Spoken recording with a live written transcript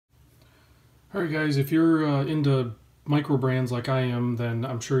All right, guys, if you're into micro brands like I am, then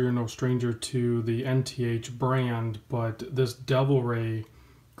I'm sure you're no stranger to the NTH brand, but this DevilRay,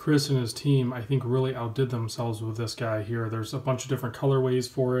 Chris and his team, I think really outdid themselves with this guy here. There's a bunch of different colorways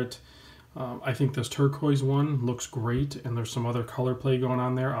for it. I think this turquoise one looks great, and there's some other color play going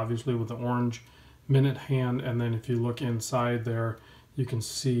on there, obviously with the orange minute hand, and then if you look inside there, you can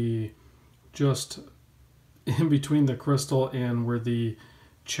see just in between the crystal and where the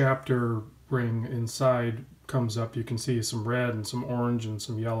chapter ring inside comes up, you can see some red and some orange and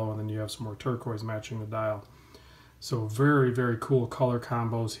some yellow, and then you have some more turquoise matching the dial. So very, very cool color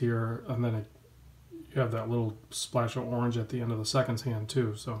combos here, and then you have that little splash of orange at the end of the second hand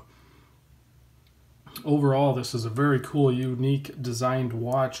too. So overall, this is a very cool, unique designed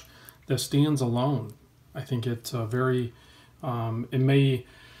watch that stands alone. I think it's a very, it may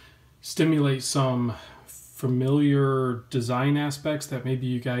stimulate some familiar design aspects that maybe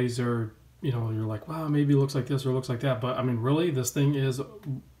you guys are, you're like, wow, maybe it looks like this or looks like that. But I mean, really, this thing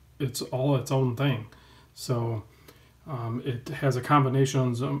it's all its own thing. So it has a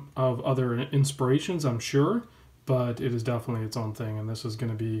combination of other inspirations, I'm sure, but it is definitely its own thing. And this is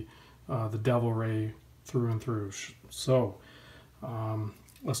going to be the DevilRay through and through. So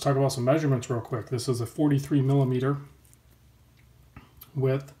let's talk about some measurements real quick. This is a 43 millimeter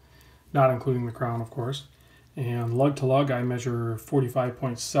width, not including the crown, of course. And lug to lug, I measure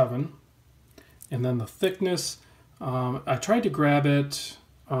 45.7. And then the thickness, I tried to grab it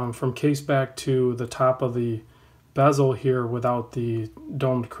from case back to the top of the bezel here without the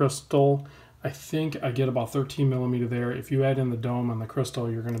domed crystal. I think I get about 13 millimeter there. If you add in the dome and the crystal,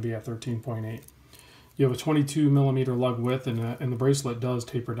 you're going to be at 13.8. You have a 22 millimeter lug width, and the bracelet does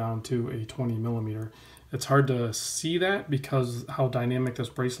taper down to a 20 millimeter. It's hard to see that because how dynamic this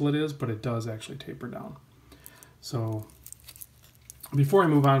bracelet is, but it does actually taper down. So before I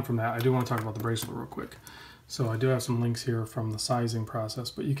move on from that, I do want to talk about the bracelet real quick. So I do have some links here from the sizing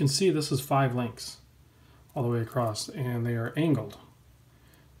process, but you can see this is 5 links all the way across, and they are angled.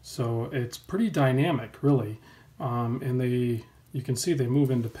 So it's pretty dynamic, really. And you can see they move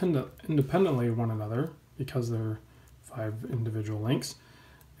independently of one another because they're 5 individual links.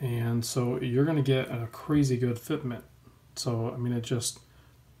 And so you're going to get a crazy good fitment. So, I mean, it just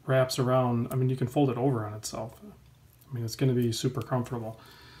wraps around. I mean, you can fold it over on itself. I mean, it's going to be super comfortable.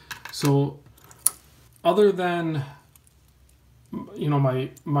 So other than,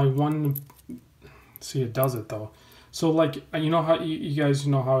 my one, see, it does it though. So like, how you guys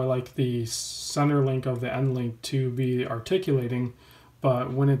know how I like the center link of the end link to be articulating,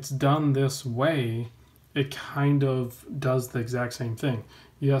 but when it's done this way, it kind of does the exact same thing.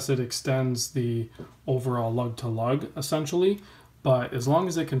 Yes, it extends the overall lug to lug essentially, but as long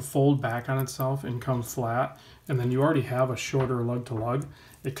as it can fold back on itself and come flat, and then you already have a shorter lug to lug,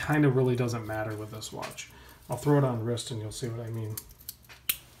 it kind of really doesn't matter with this watch. I'll throw it on wrist and you'll see what I mean.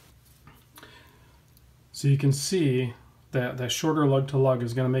 So you can see that that shorter lug to lug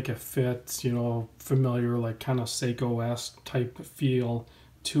is going to make it fit, familiar, like kind of Seiko-esque type feel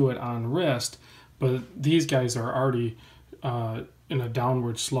to it on wrist. But these guys are already in a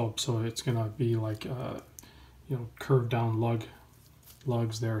downward slope, so it's going to be like, curved down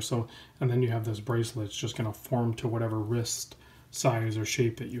lugs there. So, and then you have this bracelet. It's just going to form to whatever wrist size or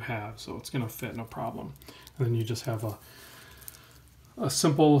shape that you have. So it's going to fit no problem. And then you just have a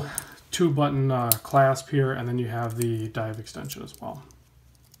simple 2-button clasp here, and then you have the dive extension as well.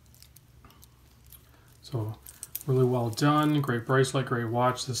 So really well done, great bracelet, great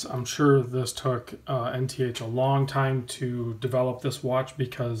watch. I'm sure this took NTH a long time to develop this watch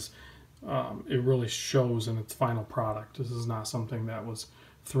because it really shows in its final product. This is not something that was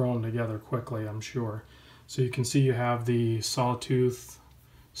thrown together quickly, I'm sure. So you can see you have the sawtooth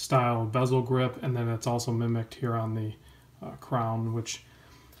style bezel grip, and then it's also mimicked here on the crown, which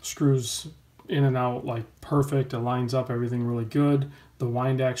screws in and out like perfect. It lines up everything really good. The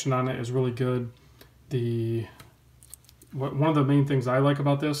wind action on it is really good. One of the main things I like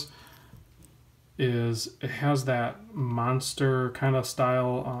about this is it has that monster kind of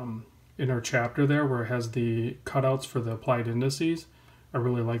style inner chapter there where it has the cutouts for the applied indices. I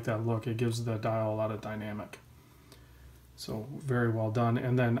really like that look. It gives the dial a lot of dynamic. So very well done.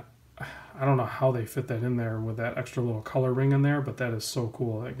 And then I don't know how they fit that in there with that extra little color ring in there, but that is so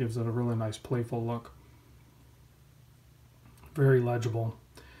cool. That gives it a really nice playful look. Very legible.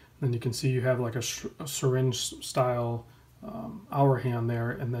 Then you can see you have like a syringe style hour hand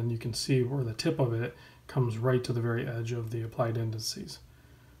there, and then you can see where the tip of it comes right to the very edge of the applied indices.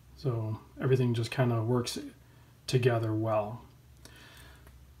 So everything just kind of works together well.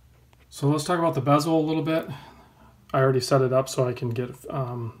 So let's talk about the bezel a little bit. I already set it up so I can get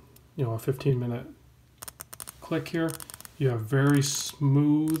you know, a 15-minute click here. You have very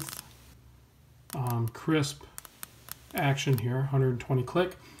smooth, crisp action here, 120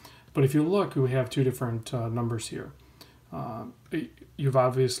 click. But if you look, we have two different numbers here. You've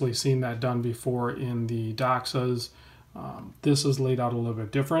obviously seen that done before in the Doxas. This is laid out a little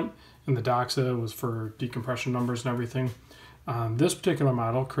bit different. In the Doxa, it was for decompression numbers and everything. This particular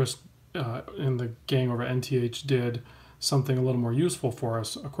model, Chris and the gang over at NTH did something a little more useful for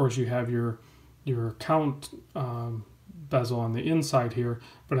us. Of course, you have your count bezel on the inside here,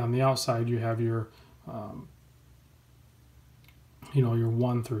 but on the outside you have your you know, your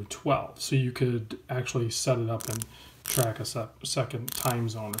 1 through 12. So you could actually set it up and track a second time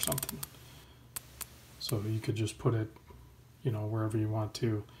zone or something. So you could just put it, you know, wherever you want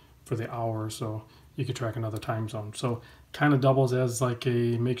to for the hour, so you could track another time zone. So kind of doubles as like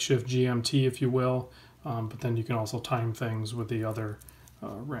a makeshift GMT, if you will, but then you can also time things with the other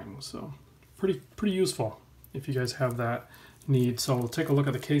rings. So pretty useful if you guys have that need. So we'll take a look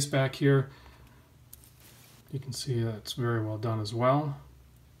at the case back here. You can see that it's very well done as well.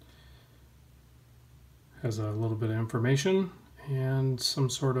 Has a little bit of information and some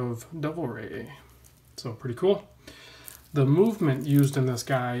sort of DevilRay. So pretty cool. The movement used in this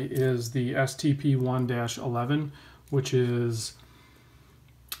guy is the STP-1-11, which is,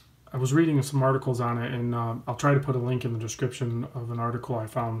 I was reading some articles on it, and I'll try to put a link in the description of an article I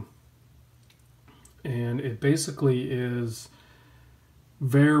found. And it basically is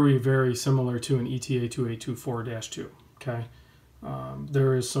very, very similar to an ETA 2824-2, okay?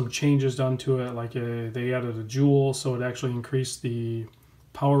 There is some changes done to it, like they added a joule, so it actually increased the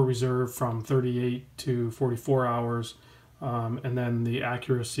power reserve from 38 to 44 hours, and then the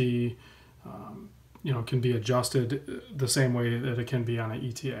accuracy, you know, can be adjusted the same way that it can be on an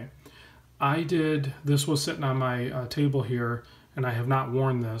ETA. This was sitting on my table here, and I have not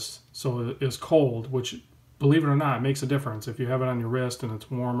worn this, so it is cold, which, believe it or not, makes a difference. If you have it on your wrist and it's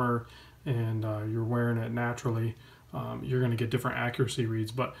warmer and you're wearing it naturally, you're going to get different accuracy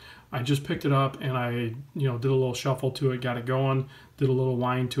reads. But I just picked it up and I, you know, did a little shuffle to it, got it going, did a little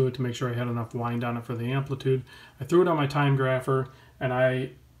wind to it to make sure I had enough wind on it for the amplitude. I threw it on my time grapher, and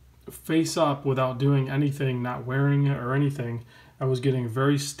I face up without doing anything, not wearing it or anything. I was getting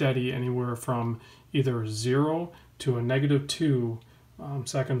very steady, anywhere from either 0 to a -2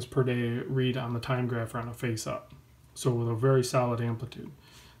 seconds per day read on the time grapher on a face up. So with a very solid amplitude.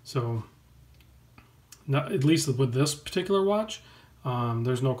 So not, at least with this particular watch,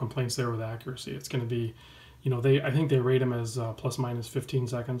 there's no complaints there with accuracy. It's going to be, you know, I think they rate them as plus minus 15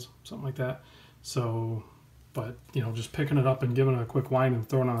 seconds, something like that. So, but, you know, just picking it up and giving it a quick wind and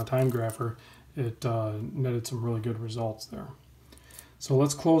throwing it on a time grapher, it netted some really good results there. So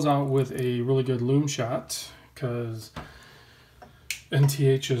let's close out with a really good loom shot, because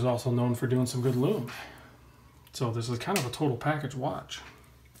NTH is also known for doing some good loom. So this is kind of a total package watch.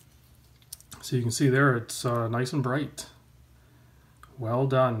 So you can see there it's nice and bright. Well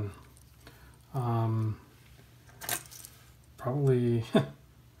done. Probably,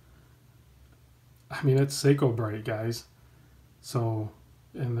 I mean, it's Seiko bright, guys. So,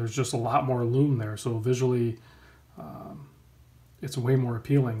 and there's just a lot more loom there. So visually, it's way more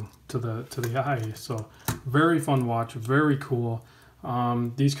appealing to the eye. So very fun watch, very cool.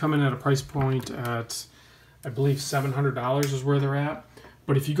 These come in at a price point at, I believe, $700 is where they're at.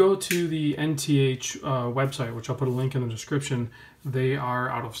 But if you go to the NTH website, which I'll put a link in the description, they are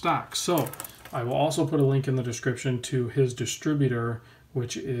out of stock. So I will also put a link in the description to his distributor,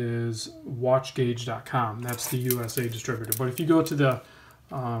 which is watchgauge.com. That's the USA distributor. But if you go to the,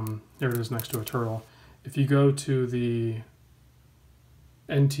 there it is next to a turtle. If you go to the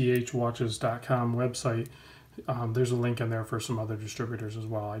nthwatches.com website, there's a link in there for some other distributors as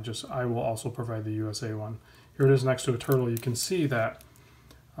well. I will also provide the USA one. Here it is next to a turtle. You can see that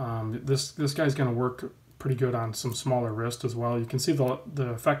this guy's going to work pretty good on some smaller wrist as well. You can see the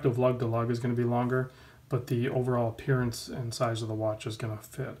effective lug to lug is going to be longer, but the overall appearance and size of the watch is going to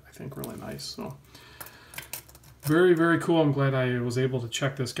fit, I think, really nice. So very, very cool. I'm glad I was able to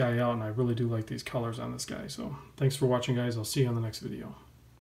check this guy out, and I really do like these colors on this guy. So thanks for watching, guys. I'll see you on the next video.